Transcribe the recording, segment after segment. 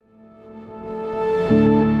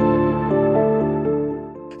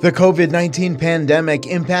The COVID-19 pandemic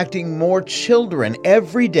impacting more children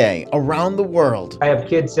every day around the world. I have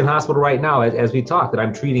kids in hospital right now as we talk that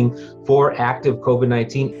I'm treating for active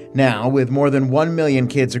COVID-19. Now, with more than 1 million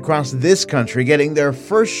kids across this country getting their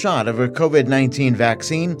first shot of a COVID-19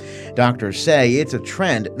 vaccine, doctors say it's a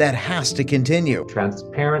trend that has to continue.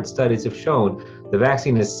 Transparent studies have shown the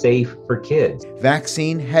vaccine is safe for kids.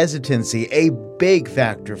 Vaccine hesitancy, a big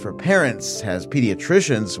factor for parents, has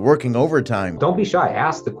pediatricians working overtime. Don't be shy.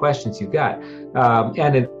 Ask the questions you've got.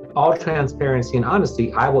 And in all transparency and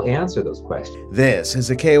honesty, I will answer those questions. This is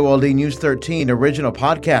a KOLD News 13 original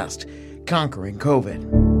podcast, Conquering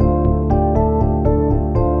COVID.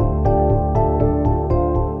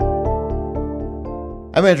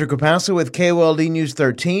 I'm Andrew Capasso with KOLD News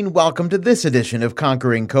 13. Welcome to this edition of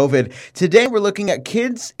Conquering COVID. Today we're looking at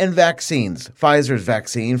kids and vaccines. Pfizer's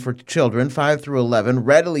vaccine for children 5 through 11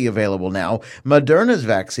 readily available now. Moderna's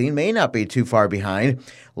vaccine may not be too far behind.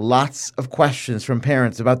 Lots of questions from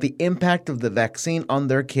parents about the impact of the vaccine on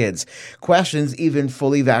their kids. Questions even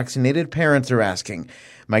fully vaccinated parents are asking.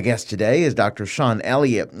 My guest today is Dr. Sean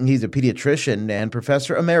Elliott. He's a pediatrician and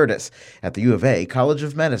professor emeritus at the U of A College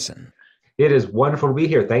of Medicine. It is wonderful to be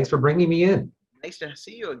here. Thanks for bringing me in. Nice to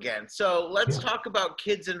see you again. So let's talk about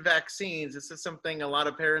kids and vaccines. This is something a lot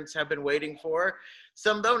of parents have been waiting for.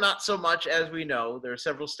 Some, though, not so much, as we know. There are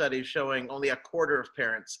several studies showing only a quarter of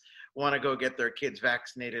parents want to go get their kids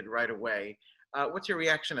vaccinated right away. What's your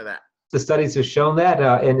reaction to that? The studies have shown that,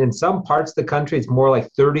 and in some parts of the country, it's more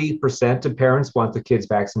like 30% of parents want their kids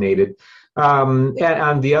vaccinated. And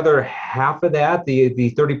on the other half of that, the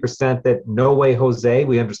 30% that no way, Jose,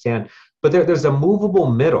 we understand. But there's a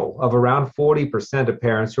movable middle of around 40% of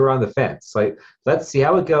parents who are on the fence. Like, let's see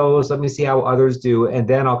how it goes. Let me see how others do, and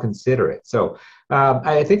then I'll consider it. So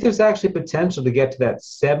I think there's actually potential to get to that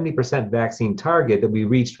 70% vaccine target that we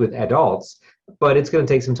reached with adults, but it's going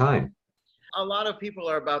to take some time. A lot of people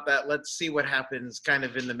are about that let's see what happens kind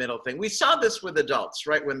of in the middle thing. We saw this with adults,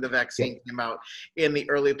 right, when the vaccine came out in the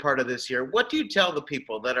early part of this year. What do you tell the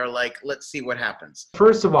people that are like, let's see what happens?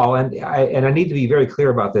 First of all, and I need to be very clear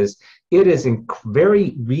about this, it is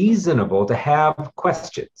very reasonable to have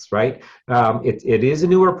questions, right? It is a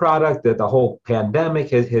newer product that the whole pandemic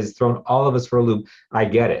has thrown all of us for a loop. I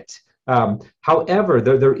get it. However,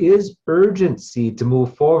 there is urgency to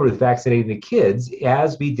move forward with vaccinating the kids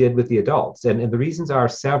as we did with the adults. And the reasons are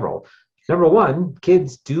several. Number one,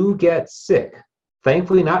 kids do get sick.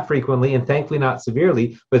 Thankfully, not frequently and thankfully not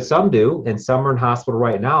severely, but some do, and some are in hospital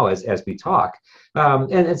right now as we talk.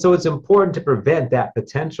 And so it's important to prevent that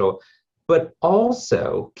potential. But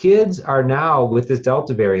also, kids are now, with this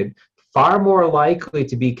Delta variant, far more likely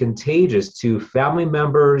to be contagious to family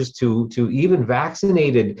members, to even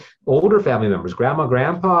vaccinated older family members, grandma,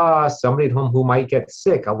 grandpa, somebody at home who might get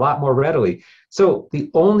sick a lot more readily. So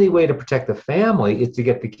the only way to protect the family is to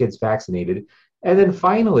get the kids vaccinated. And then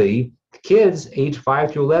finally, kids age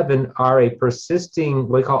 5 through 11 are a persisting,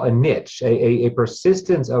 what we call a niche, a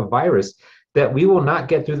persistence of virus that we will not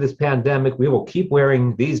get through this pandemic. We will keep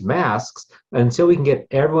wearing these masks until we can get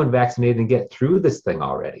everyone vaccinated and get through this thing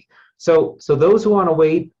already. So those who want to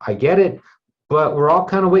wait, I get it, but we're all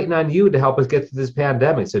kind of waiting on you to help us get through this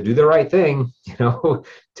pandemic. So do the right thing,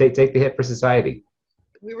 take the hit for society.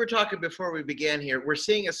 We were talking before we began here. We're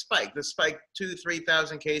seeing a spike. The spike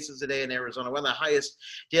 3,000 cases a day in Arizona, one of the highest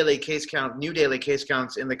new daily case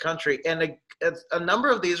counts in the country, and a number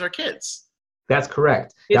of these are kids. That's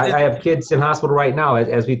correct. I have kids in hospital right now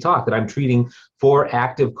as we talk that I'm treating for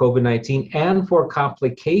active COVID-19 and for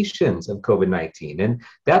complications of COVID-19. And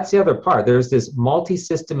that's the other part. There's this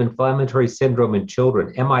multi-system inflammatory syndrome in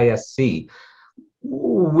children, MIS-C,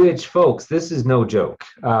 which, folks, this is no joke.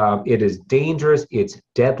 It is dangerous. It's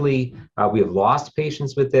deadly. We have lost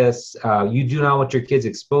patients with this. You do not want your kids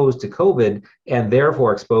exposed to COVID and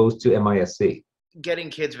therefore exposed to MIS-C. Getting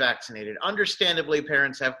kids vaccinated. Understandably,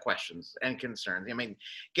 parents have questions and concerns. I mean,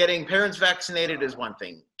 getting parents vaccinated is one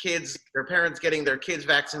thing. Their parents getting their kids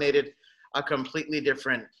vaccinated, a completely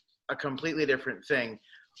different thing.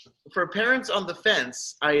 For parents on the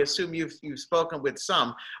fence, I assume you've spoken with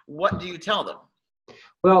some. What do you tell them?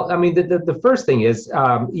 Well, I mean, the first thing is,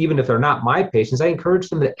 even if they're not my patients, I encourage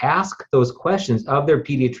them to ask those questions of their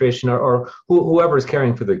pediatrician or whoever is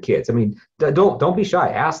caring for their kids. I mean, don't be shy.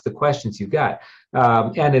 Ask the questions you've got.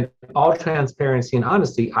 And in all transparency and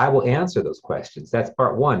honesty, I will answer those questions. That's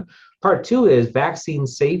part one. Part two is vaccine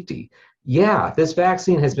safety. Yeah, this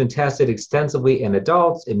vaccine has been tested extensively in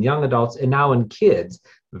adults, in young adults, and now in kids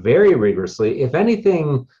very rigorously. If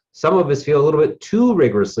anything, some of us feel a little bit too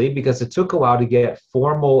rigorously because it took a while to get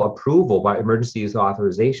formal approval by emergency use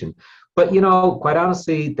authorization. But, quite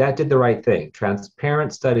honestly, that did the right thing.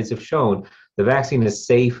 Transparent studies have shown the vaccine is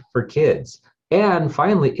safe for kids. And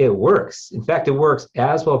finally, it works. In fact, it works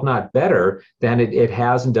as well, if not better, than it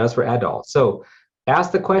has and does for adults. So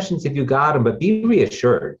ask the questions if you got them, but be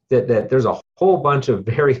reassured that there's a whole bunch of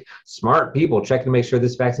very smart people checking to make sure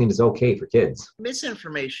this vaccine is okay for kids.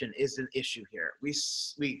 Misinformation is an issue here.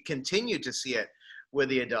 We continue to see it with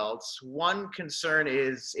the adults. One concern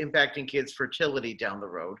is impacting kids' fertility down the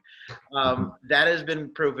road. That has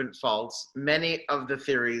been proven false. Many of the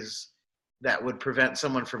theories that would prevent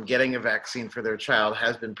someone from getting a vaccine for their child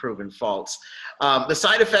has been proven false. The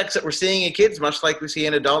side effects that we're seeing in kids, much like we see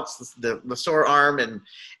in adults, the sore arm and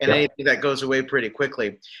yep. Anything that goes away pretty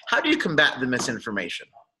quickly. How do you combat the misinformation?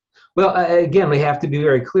 Well, again, we have to be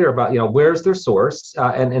very clear about, where's their source,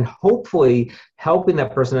 and hopefully helping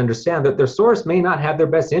that person understand that their source may not have their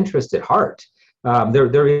best interest at heart.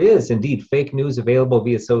 There is indeed fake news available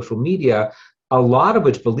via social media, a lot of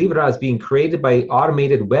which, believe it or not, is being created by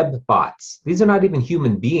automated web bots. These are not even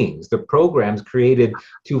human beings. They're programs created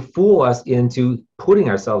to fool us into putting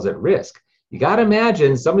ourselves at risk. You got to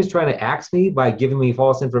imagine somebody's trying to axe me by giving me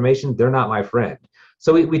false information. They're not my friend.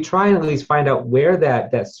 So we try and at least find out where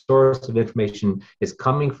that source of information is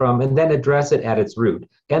coming from and then address it at its root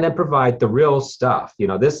and then provide the real stuff.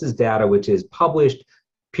 This is data which is published,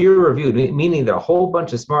 peer-reviewed, meaning that a whole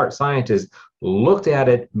bunch of smart scientists looked at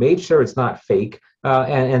it, made sure it's not fake,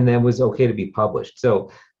 and then was okay to be published.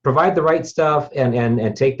 So provide the right stuff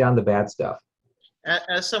and take down the bad stuff.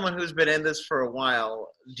 As someone who's been in this for a while,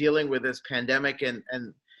 dealing with this pandemic and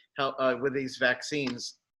with these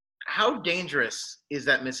vaccines, how dangerous is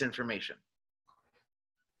that misinformation?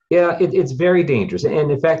 Yeah, it's very dangerous.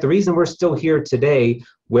 And in fact, the reason we're still here today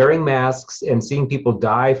wearing masks and seeing people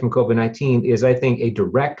die from COVID-19 is, I think, a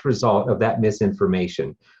direct result of that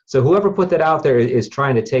misinformation. So whoever put that out there is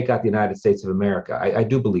trying to take out the United States of America. I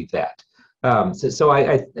do believe that. So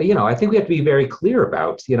I think we have to be very clear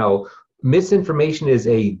about, misinformation is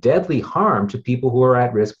a deadly harm to people who are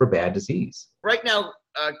at risk for bad disease. Right now,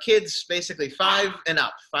 kids basically 5 and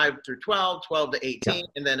up, 5 through 12, 12 to 18, yeah.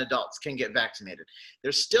 And then adults can get vaccinated.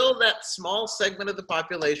 There's still that small segment of the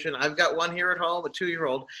population. I've got one here at home, a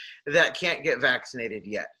 2-year-old, that can't get vaccinated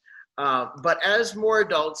yet. But as more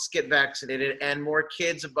adults get vaccinated and more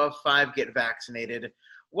kids above 5 get vaccinated,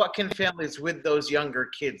 what can families with those younger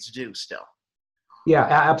kids do still? Yeah,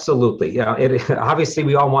 absolutely. Obviously,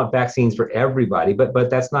 we all want vaccines for everybody, but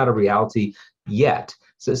that's not a reality yet.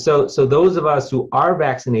 So those of us who are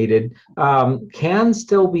vaccinated can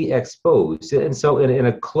still be exposed. And so in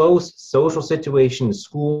a close social situation,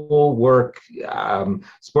 school, work,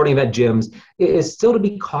 sporting event, gyms, it is still to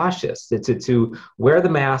be cautious, to wear the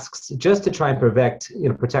masks just to try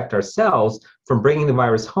and protect ourselves from bringing the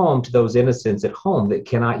virus home to those innocents at home that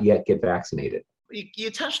cannot yet get vaccinated.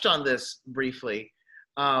 You touched on this briefly.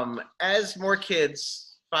 As more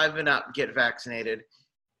kids 5 and up get vaccinated,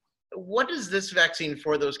 what does this vaccine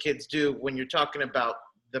for those kids do when you're talking about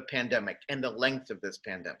the pandemic and the length of this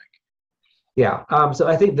pandemic? Yeah, so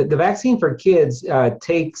I think that the vaccine for kids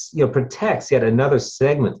protects yet another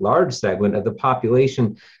large segment of the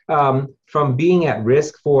population from being at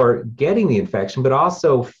risk for getting the infection, but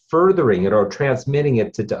also furthering it or transmitting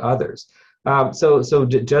it to others. So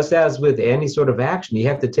just as with any sort of action, you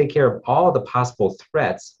have to take care of all the possible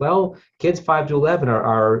threats. Well, kids 5 to 11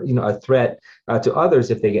 are a threat to others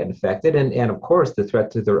if they get infected, and of course the threat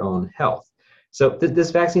to their own health. So this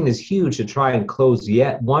vaccine is huge to try and close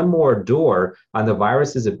yet one more door on the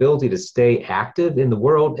virus's ability to stay active in the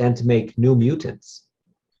world and to make new mutants.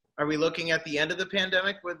 Are we looking at the end of the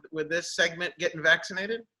pandemic with this segment getting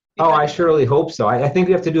vaccinated? Oh, I surely hope so. I think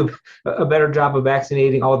we have to do a better job of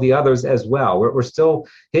vaccinating all the others as well. We're still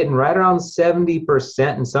hitting right around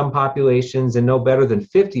 70% in some populations and no better than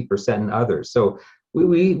 50% in others. So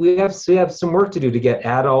we have some work to do to get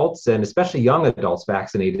adults and especially young adults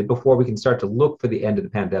vaccinated before we can start to look for the end of the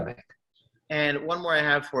pandemic. And one more I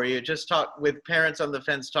have for you. Just talk with parents on the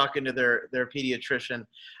fence talking to their pediatrician,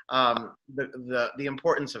 the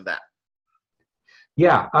importance of that.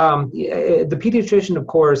 Yeah, the pediatrician, of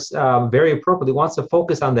course, very appropriately wants to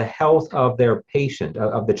focus on the health of their patient,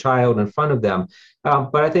 of the child in front of them.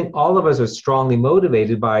 But I think all of us are strongly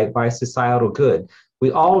motivated by societal good. We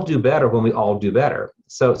all do better when we all do better.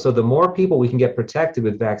 So the more people we can get protected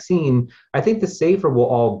with vaccine, I think the safer we'll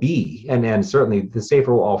all be, and certainly the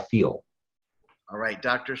safer we'll all feel. All right,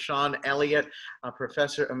 Dr. Sean Elliott,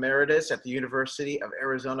 Professor Emeritus at the University of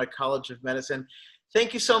Arizona College of Medicine.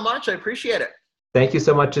 Thank you so much. I appreciate it. Thank you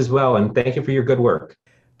so much as well, and thank you for your good work.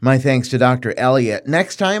 My thanks to Dr. Elliott.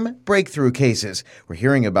 Next time, breakthrough cases. We're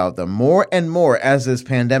hearing about them more and more as this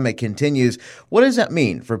pandemic continues. What does that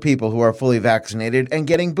mean for people who are fully vaccinated and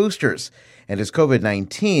getting boosters? And is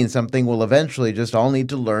COVID-19 something we'll eventually just all need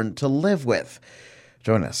to learn to live with?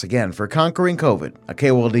 Join us again for Conquering COVID, a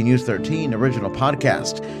KOLD News 13 original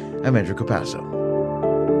podcast. I'm Andrew Capasso.